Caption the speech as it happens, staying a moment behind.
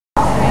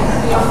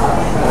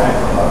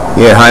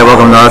Yeah, hi,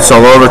 welcome to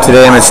ArtsAllover.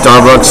 Today I'm at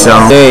Starbucks.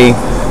 Today,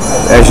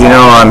 as you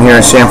know, I'm here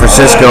in San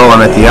Francisco. I'm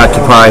at the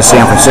Occupy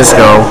San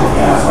Francisco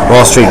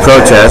Wall Street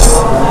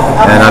protest,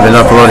 and I've been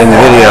uploading the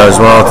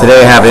videos. Well, today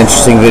I have an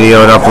interesting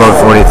video to upload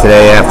for you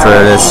today after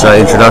this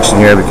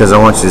introduction here, because I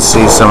want you to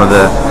see some of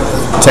the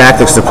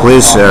tactics the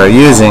police are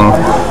using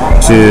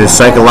to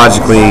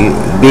psychologically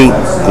beat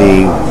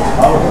the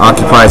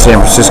Occupy San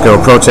Francisco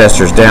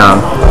protesters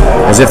down,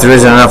 as if there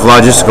isn't enough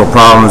logistical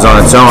problems on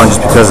its own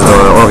just because of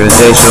the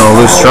organizational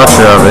loose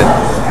structure of it.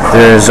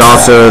 There's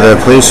also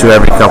the police who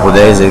every couple of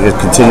days they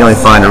continually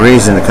find a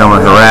reason to come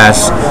and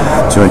harass,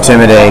 to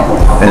intimidate,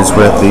 and it's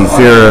with the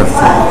fear of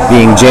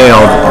being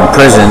jailed,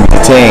 imprisoned,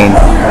 detained,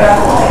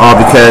 all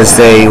because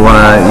they want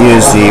to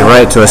use the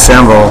right to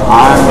assemble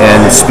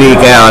and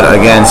speak out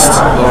against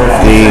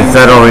the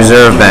Federal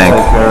Reserve Bank.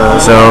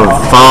 So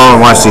follow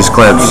and watch these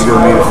clips.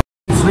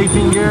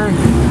 Sleeping gear,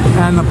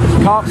 and the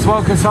cops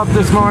woke us up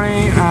this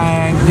morning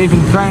and they've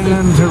been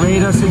threatening to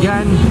raid us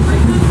again,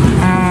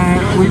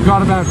 and we've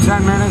got about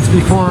 10 minutes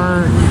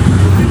before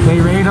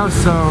they raid us,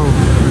 so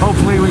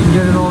hopefully we can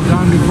get it all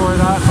done before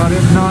that, but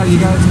if not, you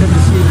guys get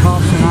to see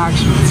cops in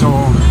action, so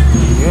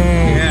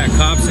yeah,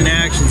 cops in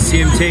action.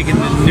 See them taking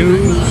the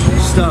new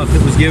stuff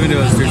that was given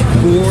to us. There's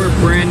 4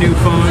 brand new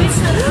phones.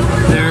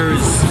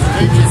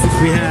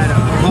 We had a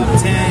pop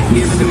tent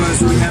given to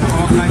us. We had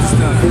all kinds of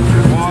stuff.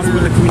 Water,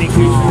 the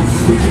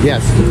communications.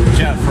 Yes.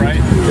 Jeff,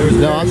 right?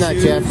 No, I'm not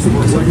Jeff.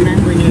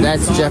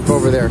 That's Jeff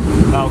over there.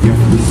 Oh, okay.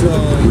 So,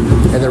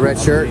 and the red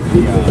shirt.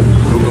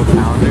 Google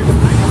Calendar.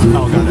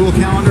 Oh, Google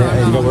Calendar.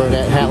 Yeah, he's wearing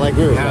that hat like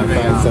we have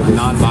a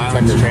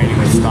non-violence training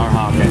with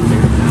Starhawk at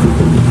noon.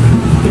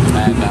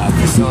 And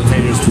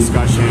facilitators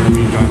discussion. We've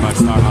been joined by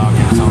Starhawk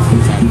and someone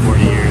who's had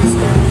 40 years.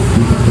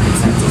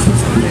 Consensus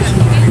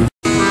facilitation.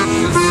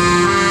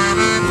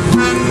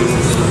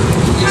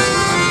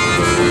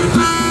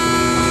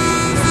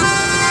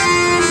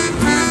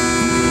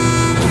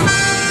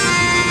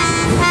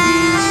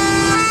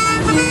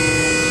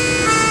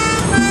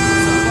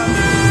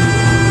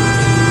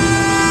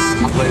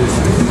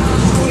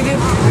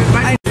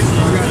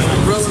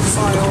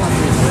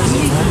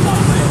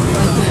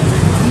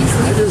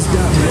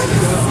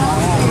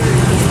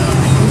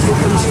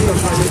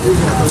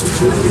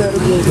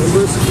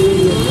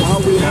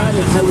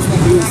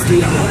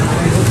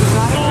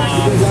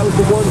 That was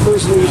the one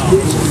person who was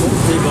preaching.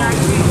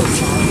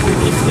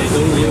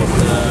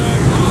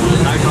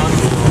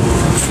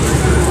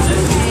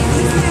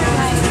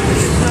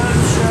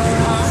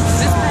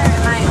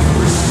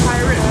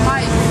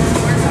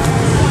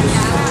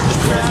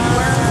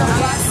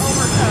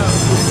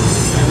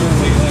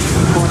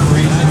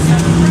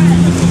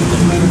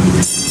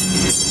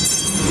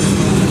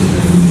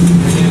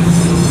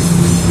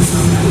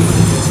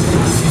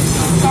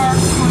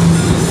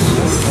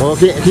 Well,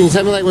 can you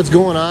tell me like what's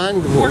going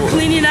on? We're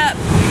cleaning up.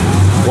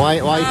 Why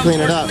are you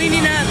cleaning up? We're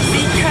cleaning up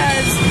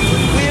because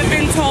we have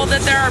been told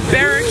that there are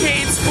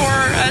barricades for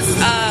us,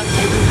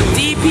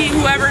 DP,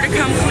 whoever, to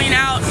come clean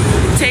out,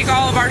 take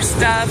all of our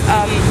stuff.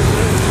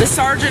 The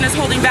sergeant is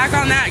holding back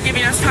on that,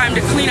 giving us time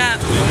to clean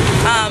up.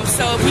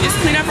 So if we just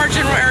clean up our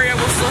general area,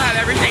 we'll still have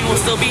everything. We'll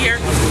still be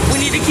here. We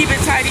need to keep it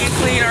tidy and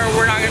clean, or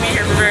we're not going to be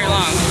here for very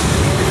long.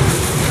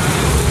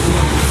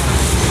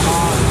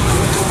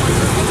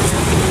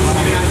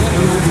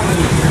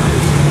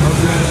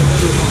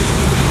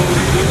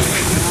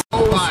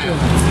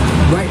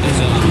 Right.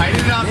 Tighten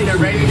it up, they're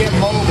ready to get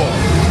mobile.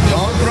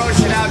 Don't throw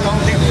shit out,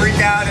 don't get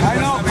freaked out. I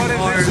know, but if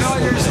there's no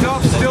your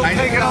stuff, still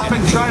pick it up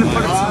and try to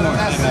put it somewhere.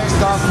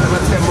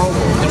 Let's get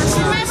mobile.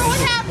 Remember what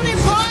happened in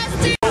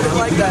Boston?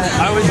 Like that.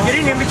 I was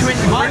getting in between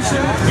the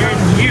person and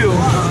you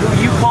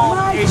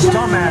called a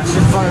dumbass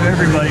in front of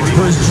everybody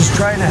because just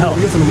trying to help.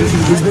 He's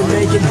been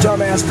making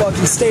dumbass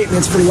fucking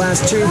statements for the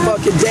last 2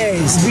 fucking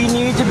days. We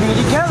need to be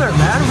together,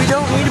 man. We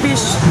don't need to be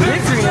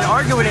bickering and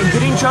arguing and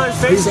getting each other's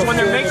faces when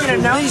they're making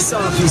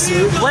announcements.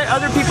 Let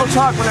other people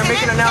talk when they're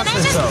making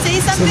announcements, though. Can I just say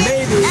something? So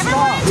maybe it's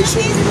not. We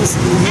shouldn't be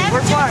listening.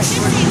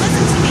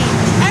 Listen to me.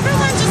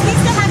 Everyone just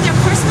needs to have their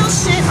personal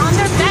shit on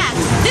their back.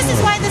 This is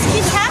why this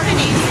keeps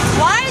happening.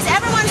 Why is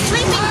everyone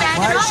sleeping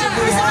bag and all their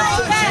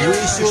personal bags?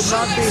 We should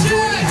not be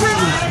doing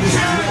things.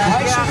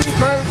 Why should we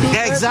be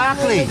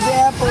exactly.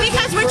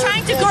 Because we're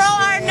trying to grow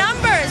our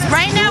numbers.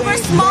 Right now we're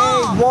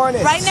small.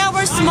 Right now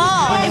we're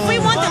small. If we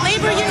want the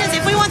labor unions,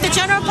 if we want the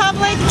general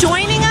public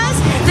joining us,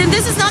 then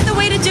this is not the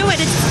way to do it.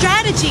 It's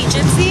strategy,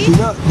 Gypsy.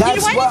 No, why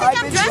do you think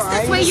I'm dressed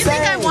this way? You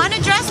think I want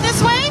to dress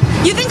this way?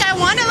 You think I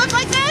want to look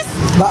like this?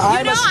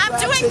 You know, I'm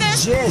doing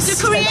this to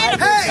create a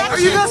perception. Hey, are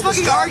you guys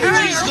fucking arguing?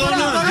 What's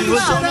going on, dude?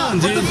 What's going on,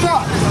 dude? What the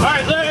fuck? All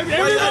right,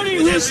 everybody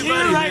who's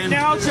here right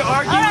now to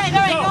argue. All right,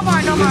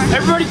 no more.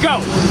 Everybody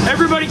go.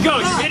 Everybody go.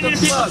 You're getting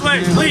into people's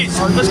way. Please,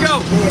 let's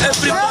go.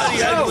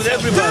 Everybody, I with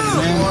everybody,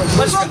 man.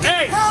 Let's go.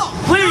 Hey,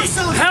 please,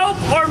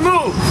 help or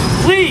move.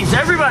 Please,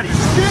 everybody.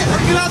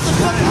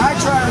 I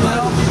try to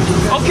help.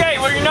 Okay,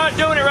 well, you're not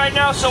doing it right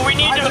now, so we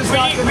need to.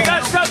 We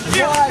got stuff to do.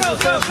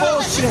 Go.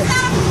 Bullshit.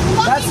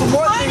 That's the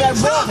one thing I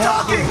will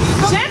help you.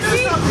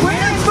 Gypsy, Where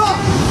the fuck?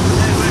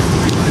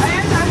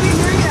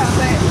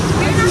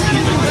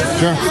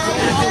 Sure.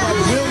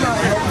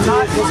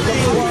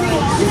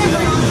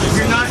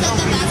 You're not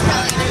helping.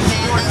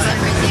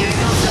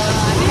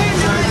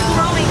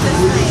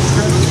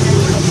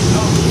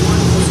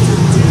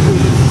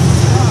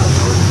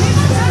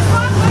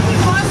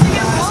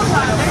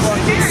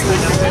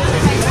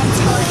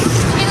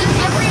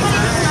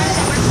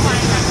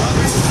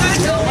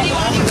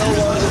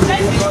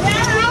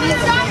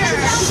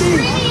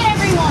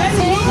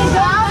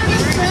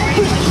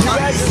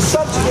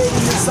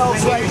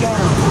 Right now.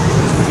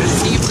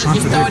 You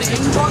started.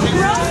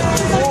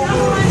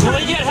 When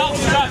we get help,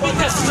 we got to beat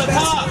this to the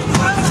top.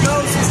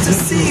 To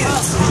see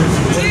us.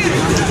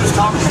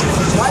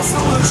 My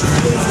solution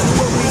is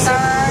what we say.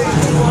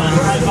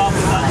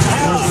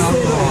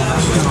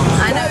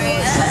 I know,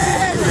 right?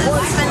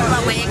 Spending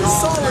my wig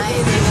all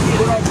night.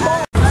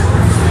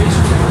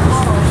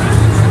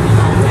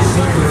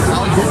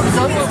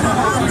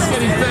 He's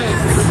getting fed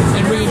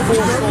and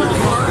reinforced.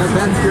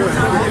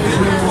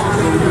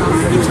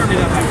 You turn it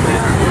up like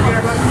that.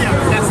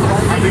 That's the whole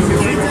thing.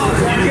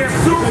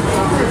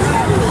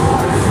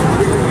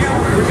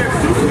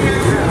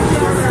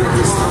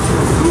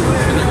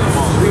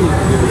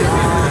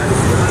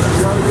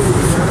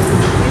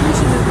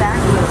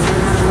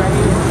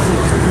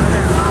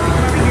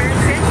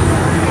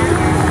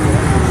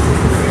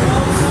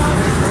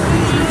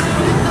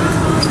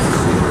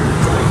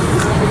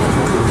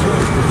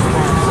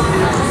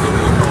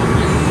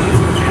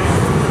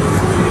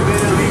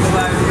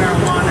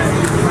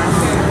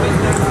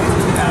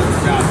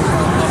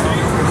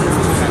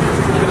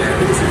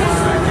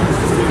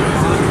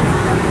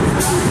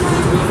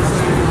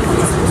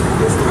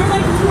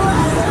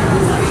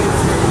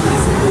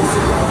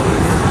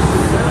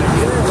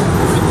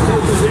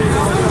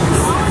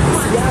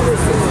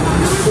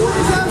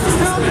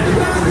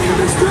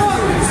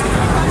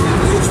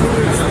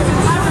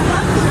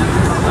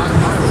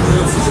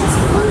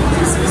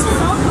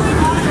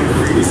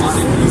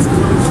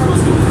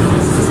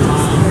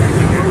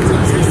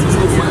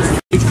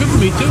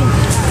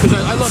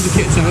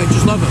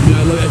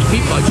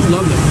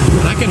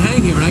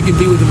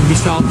 Deal with them and be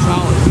solid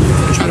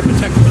and try to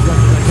protect them as much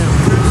as I can.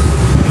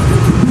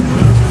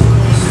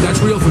 That's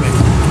real for me.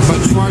 But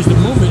as far as the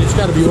movement, it's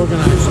got to be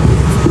organized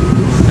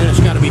and it's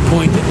got to be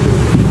pointed.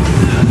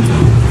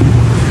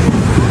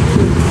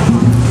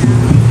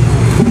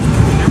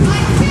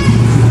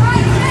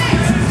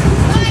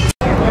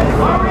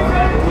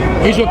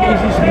 He's okay.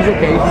 He's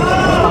okay.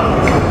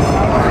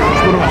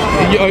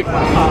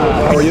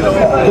 How are you?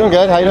 Doing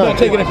good. How you doing? Not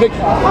taking a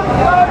picture.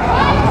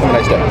 Have a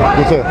nice day.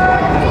 You too.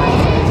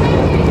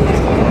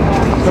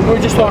 We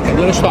were just talking.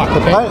 Let us talk,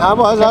 okay? I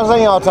was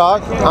letting y'all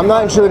talk. I'm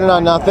not intruding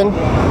on nothing.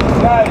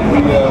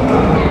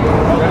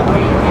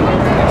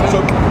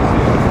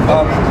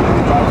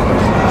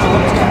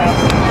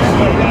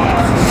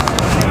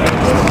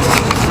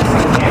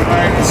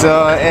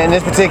 So in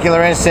this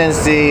particular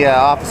instance, the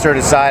officer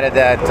decided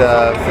that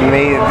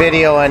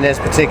video in this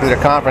particular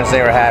conference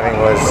they were having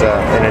was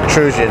an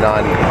intrusion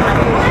on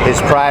his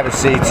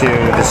privacy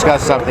to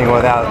discuss something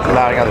without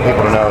allowing other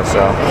people to know.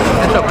 So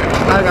it's okay.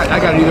 I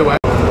got it either way.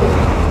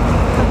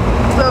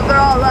 So if they're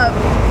all up,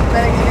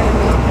 then it's gonna